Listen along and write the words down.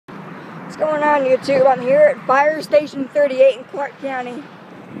What's going on, YouTube? I'm here at Fire Station 38 in Clark County.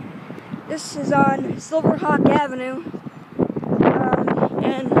 This is on Silverhawk Avenue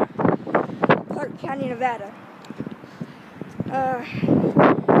in Clark County, Nevada.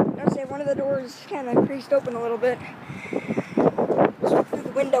 Notice that one of the doors kind of creased open a little bit. Just look through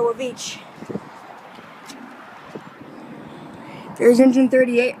the window of each. There's engine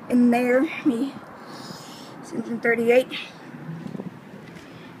 38 in there. It's engine 38.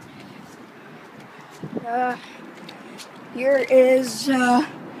 Here is, I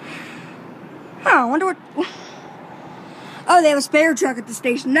wonder what, oh, they have a spare truck at the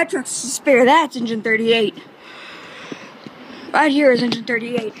station. That truck's spare, that's engine 38. Right here is engine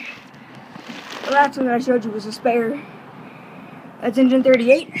 38. The last one that I showed you was a spare. That's engine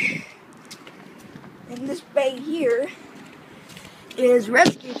 38. And this bay here is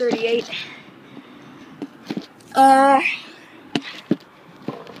Rescue 38.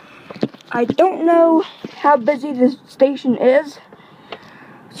 I don't know how busy this station is,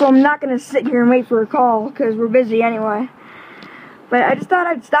 so I'm not going to sit here and wait for a call, because we're busy anyway. But I just thought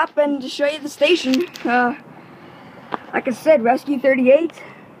I'd stop and just show you the station. Like I said, Rescue 38,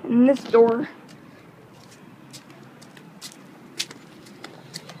 and this door.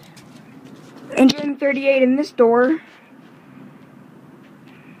 Engine 38 in this door.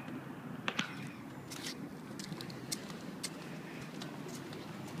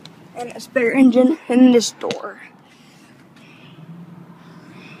 And a spare engine in this door.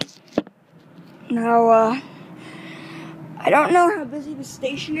 Now, I don't know how busy the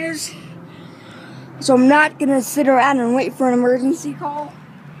station is, so I'm not gonna sit around and wait for an emergency call.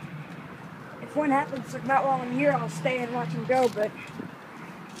 If one happens, not while I'm here, I'll stay and watch them go, but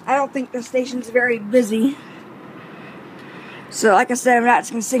I don't think the station's very busy. So, like I said, I'm not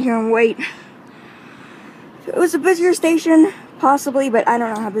just gonna sit here and wait. If it was a busier station, possibly, but I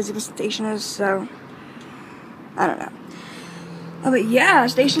don't know how busy the station is, so I don't know. But yeah,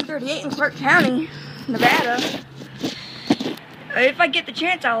 Station 38 in Clark County, Nevada. If I get the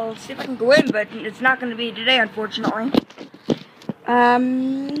chance, I'll see if I can go in, but it's not going to be today, unfortunately.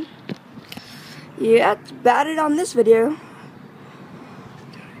 Yeah, that's about it on this video.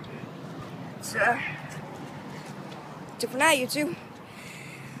 So for now, YouTube.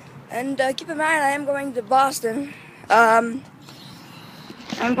 And keep in mind, I am going to Boston.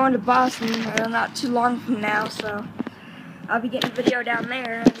 I'm going to Boston not too long from now, so I'll be getting a video down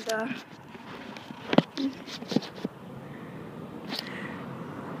there. And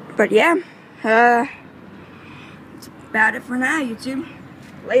but yeah, that's about it for now, YouTube.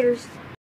 Laters.